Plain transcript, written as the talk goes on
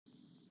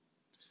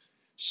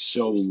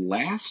So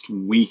last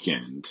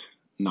weekend,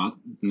 not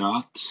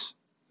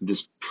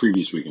this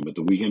previous weekend, but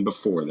the weekend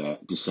before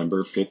that,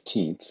 December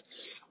 15th,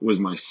 was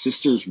my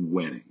sister's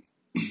wedding.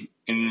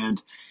 And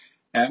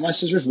at my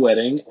sister's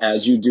wedding,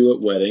 as you do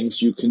at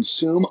weddings, you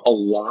consume a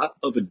lot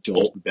of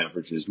adult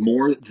beverages,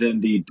 more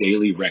than the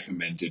daily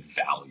recommended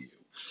value.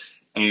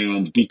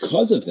 And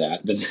because of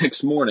that, the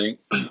next morning,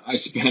 I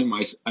spent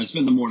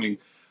the morning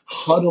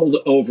huddled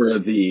over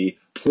the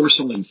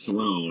porcelain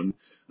throne,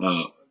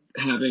 uh,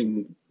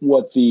 having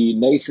what the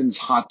Nathan's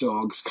Hot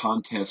Dogs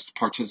contest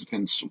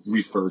participants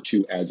refer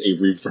to as a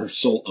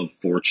reversal of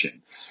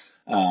fortune.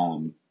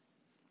 Um,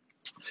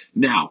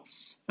 now,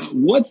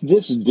 what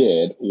this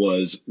did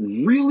was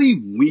really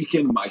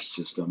weaken my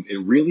system. It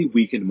really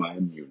weakened my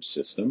immune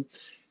system.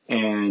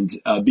 And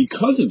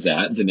because of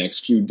that, the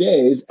next few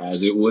days,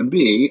 as it would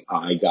be,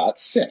 I got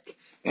sick.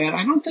 And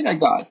I don't think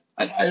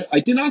I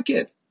did not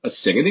get a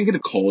sick. I didn't get a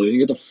cold. I didn't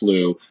get the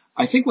flu.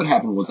 I think what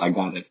happened was I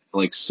got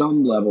like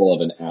some level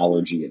of an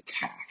allergy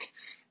attack.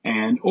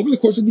 And over the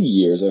course of the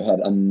years, I've had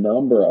a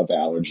number of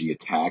allergy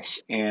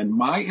attacks, and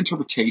my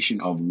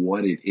interpretation of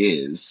what it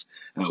is,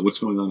 what's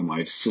going on in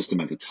my system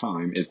at the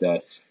time, is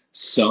that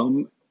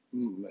some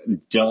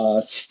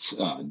dust,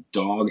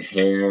 dog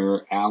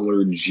hair,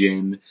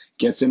 allergen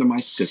gets into my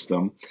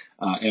system,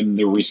 and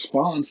the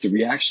response, the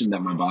reaction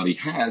that my body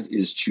has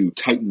is to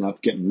tighten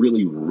up, get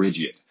really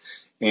rigid.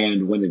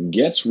 And when it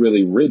gets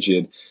really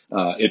rigid,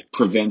 it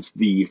prevents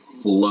the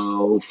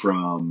flow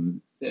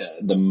from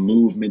the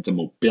movement, the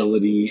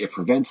mobility. It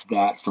prevents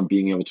that from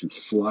being able to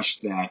flush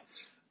that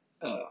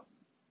uh,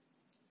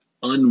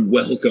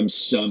 unwelcome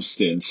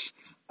substance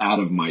out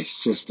of my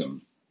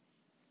system.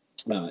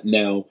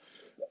 Now,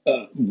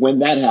 when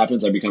that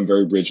happens, I become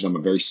very rigid. I'm a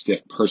very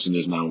stiff person.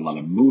 There's not a lot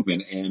of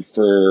movement. And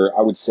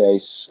I would say,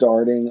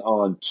 starting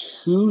on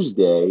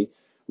Tuesday,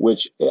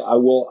 which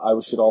I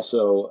should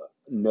also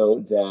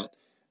note that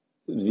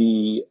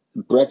the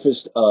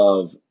breakfast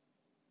of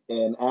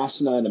an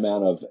asinine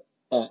amount of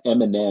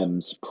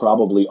M&Ms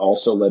probably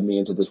also led me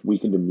into this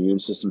weakened immune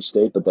system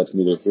state, but that's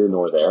neither here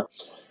nor there.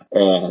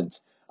 And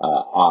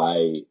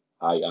I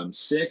am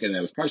sick, and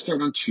I was probably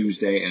starting on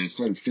Tuesday, and I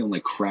started feeling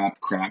like crap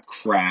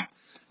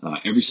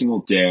every single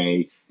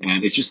day.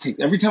 And it just takes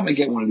every time I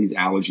get one of these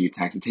allergy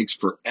attacks, it takes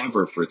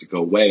forever for it to go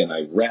away. And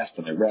I rest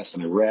and I rest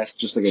and I rest,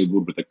 just like I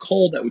would with a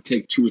cold. That would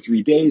take 2 or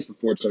 3 days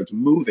before it starts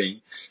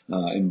moving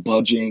and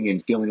budging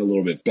and feeling a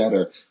little bit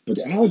better. But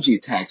the allergy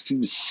attacks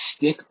seem to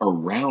stick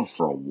around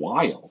for a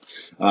while.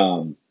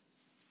 Um,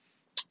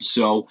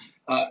 so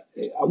I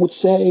would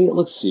say,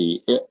 let's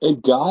see,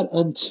 it got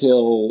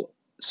until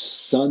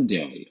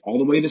Sunday, all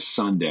the way to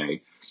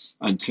Sunday,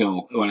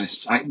 until when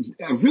I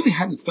really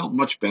hadn't felt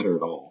much better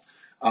at all.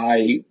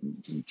 I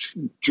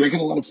drinking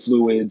a lot of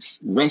fluids,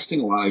 resting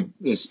a lot.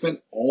 I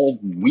spent all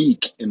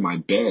week in my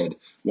bed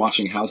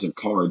watching House of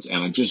Cards,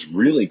 and I just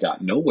really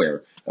got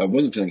nowhere. I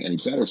wasn't feeling any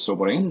better. So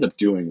what I ended up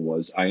doing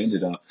was I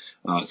ended up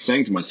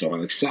saying to myself, I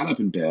like sat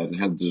up in bed and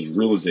had this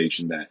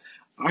realization that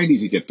I need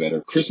to get better.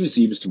 Christmas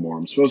Eve is tomorrow.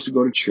 I'm supposed to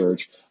go to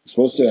church. I'm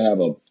supposed to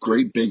have a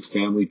great big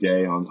family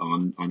day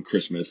on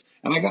Christmas.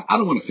 And I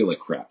don't want to feel like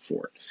crap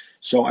for it.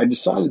 So I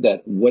decided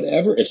that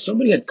if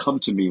somebody had come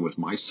to me with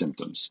my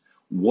symptoms,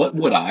 what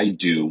would I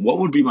do? What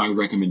would be my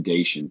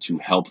recommendation to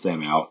help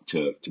them out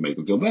to make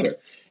them feel better?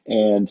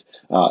 And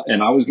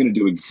I was going to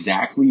do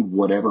exactly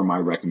whatever my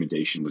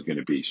recommendation was going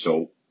to be.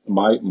 So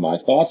my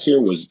thoughts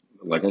here was,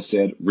 like I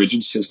said,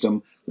 rigid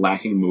system,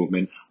 lacking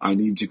movement. I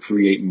need to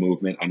create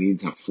movement. I need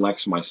to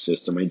flex my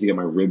system. I need to get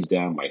my ribs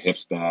down, my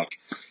hips back,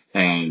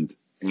 and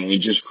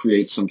and just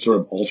create some sort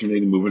of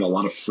alternating movement, a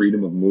lot of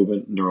freedom of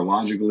movement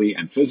neurologically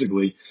and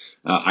physically.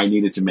 I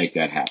needed to make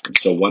that happen.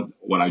 So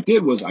what I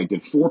did was I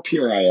did 4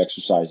 PRI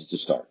exercises to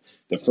start.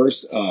 The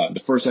first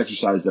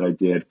exercise that I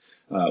did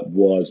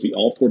was the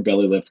all four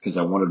belly lift, because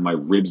I wanted my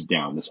ribs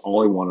down. That's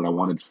all I wanted. I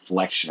wanted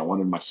flexion. I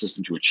wanted my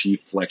system to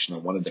achieve flexion. I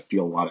wanted to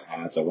feel a lot of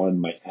abs. I wanted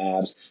my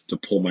abs to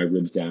pull my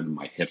ribs down and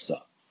my hips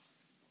up.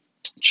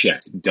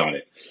 Check, done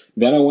it.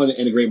 Then I wanted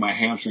to integrate my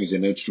hamstrings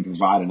in it to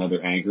provide another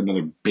anchor,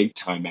 another big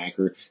time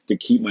anchor to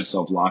keep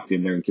myself locked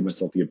in there and give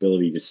myself the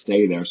ability to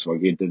stay there. So I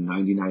gave the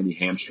 90-90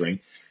 hamstring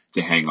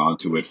to hang on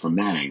to it from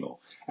that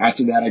angle.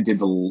 After that, I did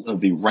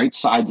the right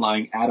side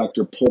lying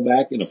adductor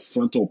pullback in a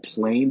frontal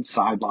plane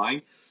side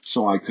lying,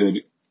 so I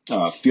could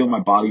feel my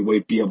body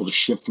weight be able to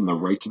shift from the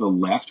right to the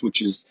left,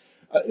 which is,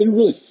 I didn't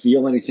really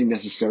feel anything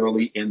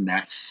necessarily in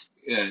that,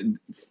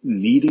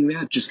 needing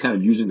that, just kind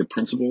of using the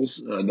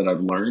principles that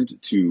I've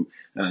learned to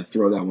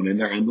throw that one in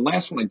there. And the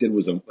last one I did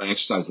was an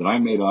exercise that I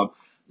made up,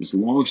 this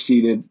long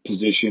seated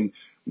position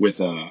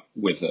with a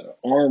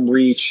arm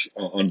reach.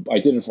 I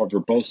did it for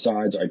both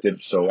sides. I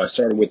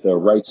started with the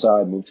right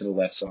side, moved to the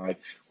left side,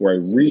 where I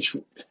reach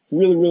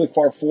really, really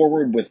far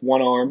forward with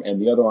one arm,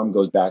 and the other arm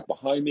goes back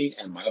behind me,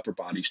 and my upper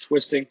body's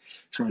twisting,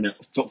 trying to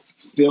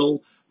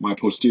fill my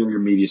posterior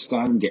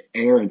mediastinum, get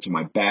air into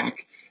my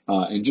back,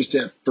 and just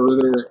to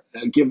further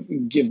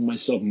give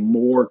myself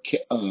more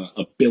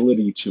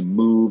ability to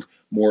move,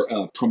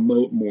 more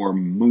promote more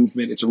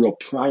movement. It's a real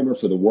primer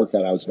for the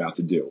workout I was about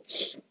to do.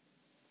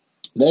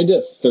 Then I did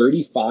a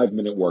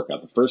 35-minute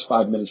workout. The first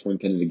 5 minutes were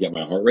intended to get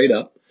my heart rate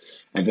up,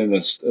 and then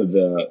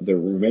the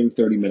remaining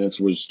 30 minutes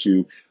was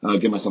to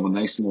give myself a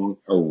nice long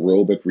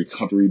aerobic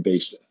recovery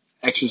based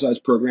exercise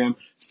program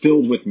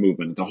filled with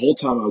movement. The whole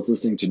time I was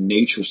listening to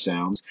nature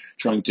sounds,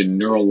 trying to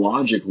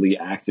neurologically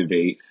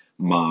activate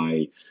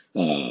my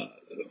uh,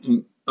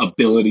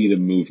 ability to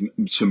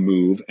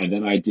move, and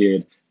then I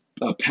did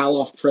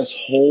Palloff press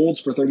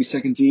holds for 30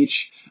 seconds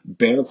each,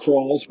 bear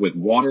crawls with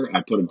water.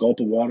 I put a gulp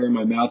of water in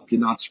my mouth, did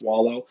not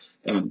swallow,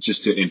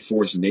 just to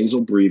enforce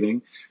nasal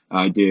breathing.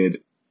 I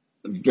did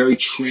very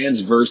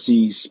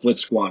transversy split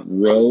squat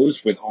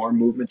rows with arm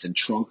movements and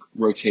trunk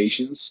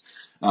rotations.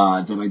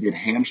 Then I did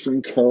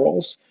hamstring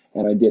curls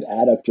and I did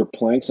adductor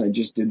planks. I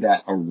just did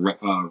that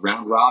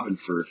round robin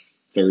for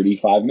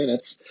 35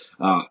 minutes.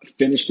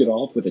 Finished it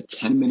off with a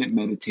 10-minute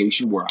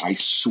meditation where I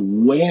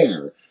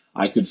swear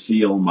I could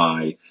feel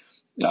my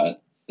uh,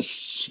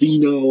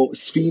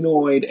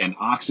 sphenoid and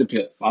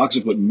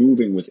occiput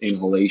moving with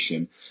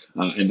inhalation.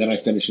 And then I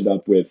finished it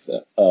up with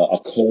a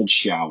cold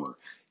shower.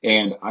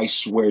 And I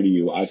swear to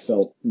you, I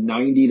felt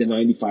 90 to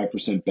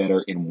 95%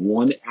 better in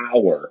 1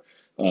 hour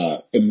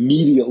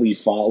immediately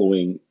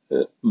following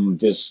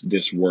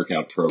this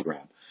workout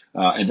program.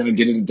 And then I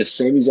did the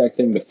same exact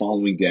thing the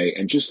following day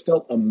and just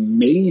felt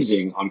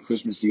amazing on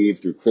Christmas Eve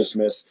through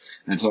Christmas.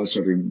 And so I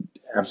started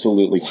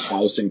absolutely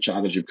housing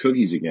chocolate chip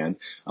cookies again.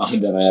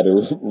 And then I had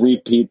to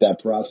repeat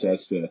that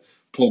process to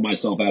pull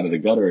myself out of the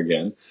gutter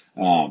again.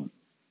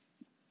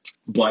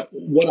 But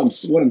what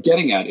I'm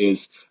getting at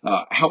is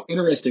how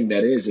interesting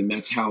that is, and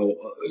that's how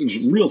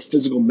real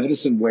physical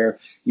medicine. Where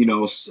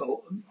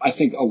so I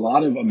think a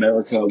lot of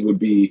America would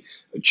be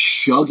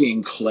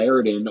chugging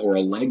Claritin or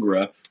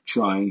Allegra,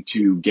 trying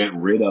to get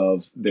rid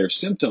of their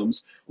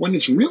symptoms, when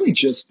it's really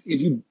just, if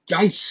you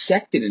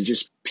dissect it and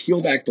just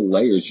peel back the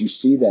layers, you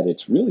see that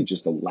it's really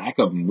just a lack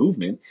of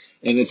movement,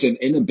 and it's an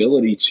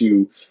inability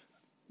to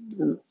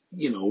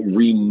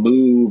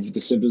remove the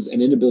symptoms,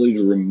 and inability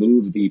to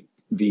remove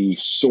the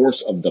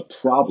source of the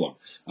problem.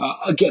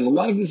 Again, a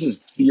lot of this is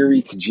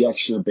theory,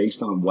 conjecture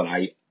based on what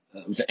I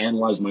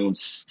analyzed my own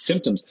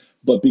symptoms.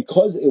 But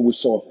because it was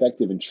so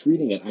effective in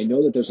treating it, I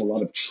know that there's a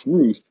lot of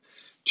truth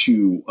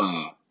to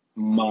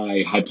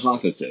my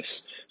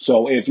hypothesis.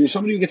 So if you're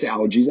somebody who gets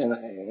allergies,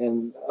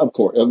 and of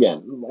course,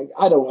 again, like,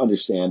 I don't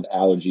understand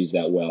allergies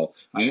that well.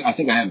 I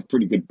think I have a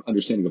pretty good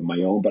understanding of my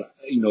own, but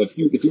if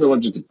you're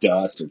allergic to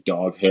dust or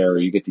dog hair, or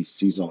you get these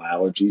seasonal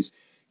allergies,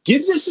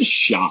 give this a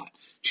shot.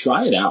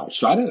 Try it out.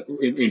 Try to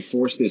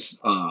enforce this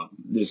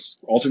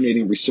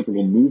alternating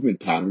reciprocal movement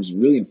patterns.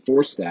 Really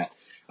enforce that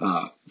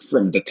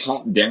from the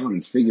top down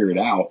and figure it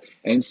out,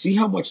 and see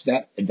how much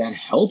that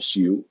helps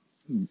you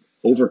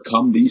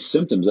overcome these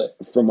symptoms.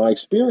 From my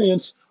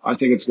experience, I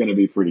think it's going to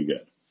be pretty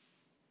good.